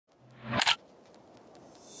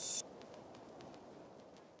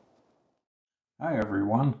Hi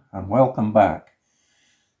everyone, and welcome back.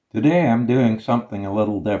 Today I'm doing something a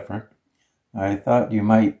little different. I thought you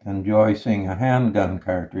might enjoy seeing a handgun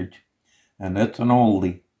cartridge, and it's an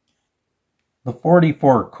oldie. The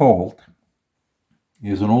 44 Colt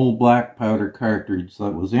is an old black powder cartridge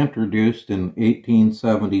that was introduced in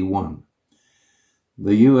 1871.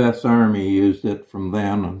 The U.S. Army used it from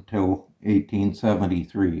then until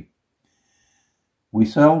 1873. We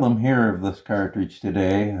seldom hear of this cartridge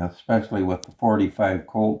today, especially with the 45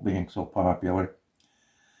 Colt being so popular.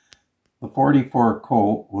 The 44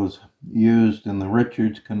 Colt was used in the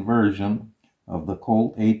Richards conversion of the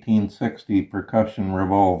Colt 1860 percussion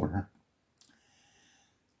revolver.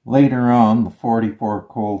 Later on, the 44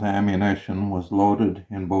 Colt ammunition was loaded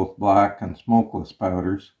in both black and smokeless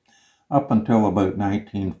powders up until about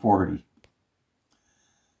 1940.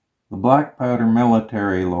 The black powder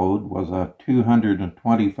military load was a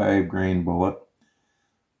 225 grain bullet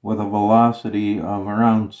with a velocity of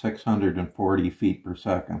around 640 feet per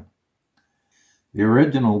second. The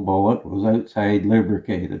original bullet was outside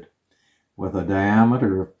lubricated with a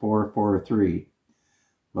diameter of 443,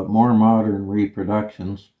 but more modern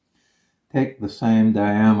reproductions take the same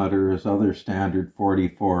diameter as other standard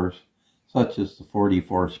 44s, such as the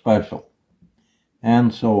 44 Special,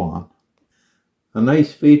 and so on. A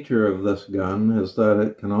nice feature of this gun is that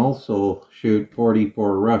it can also shoot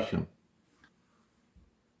 44 Russian.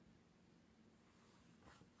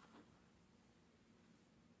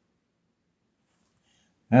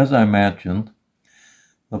 As I mentioned,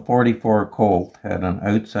 the 44 Colt had an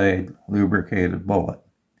outside lubricated bullet.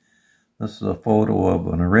 This is a photo of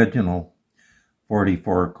an original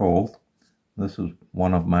 44 Colt. This is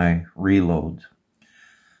one of my reloads.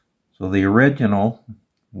 So the original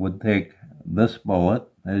would take this bullet.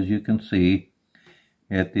 As you can see,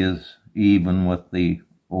 it is even with the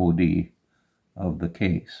OD of the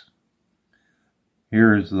case.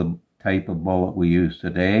 Here's the type of bullet we use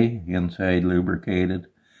today, inside lubricated,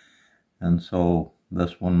 and so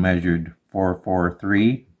this one measured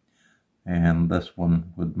 443 and this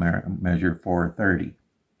one would measure 430.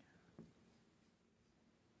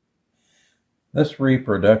 This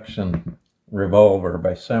reproduction revolver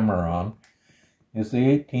by Cimarron is the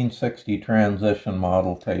 1860 Transition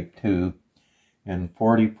Model Type 2 in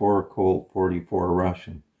 44 Colt 44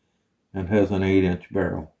 Russian and has an 8-inch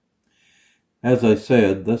barrel. As I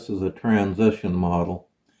said, this is a transition model.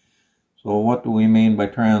 So what do we mean by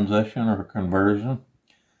transition or conversion?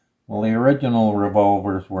 Well, the original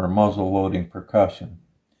revolvers were muzzle loading percussion,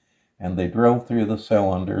 and they drilled through the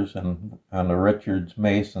cylinders and a Richards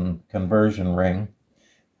Mason conversion ring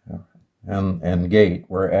and gate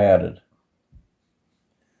were added.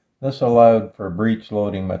 This allowed for breech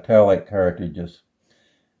loading metallic cartridges,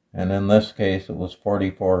 and in this case it was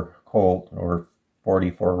 44 Colt or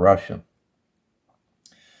 44 Russian.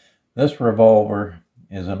 This revolver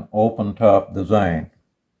is an open top design,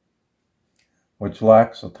 which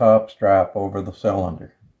lacks a top strap over the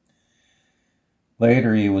cylinder.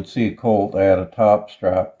 Later you would see Colt add a top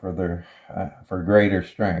strap for greater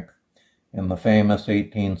strength in the famous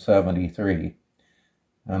 1873.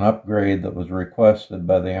 An upgrade that was requested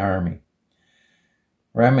by the Army.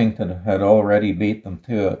 Remington had already beat them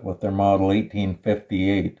to it with their model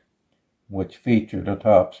 1858, which featured a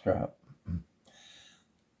top strap.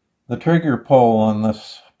 The trigger pull on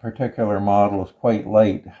this particular model is quite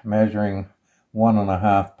light, measuring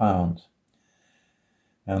 1.5 pounds.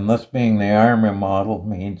 And this being the Army model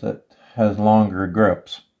means it has longer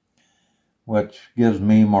grips, which gives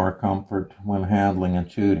me more comfort when handling and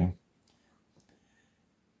shooting.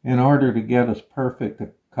 In order to get as perfect a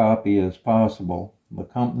copy as possible, the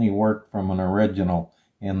company worked from an original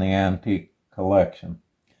in the antique collection.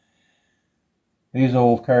 These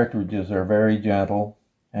old cartridges are very gentle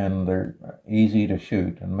and they're easy to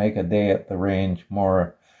shoot and make a day at the range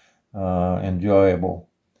more enjoyable.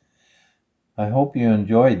 I hope you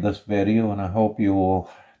enjoyed this video, and I hope you will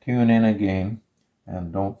tune in again,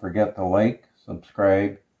 and don't forget to like,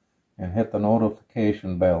 subscribe, and hit the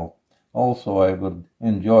notification bell. Also, I would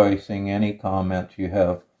enjoy seeing any comments you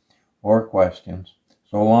have or questions.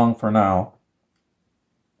 So long for now.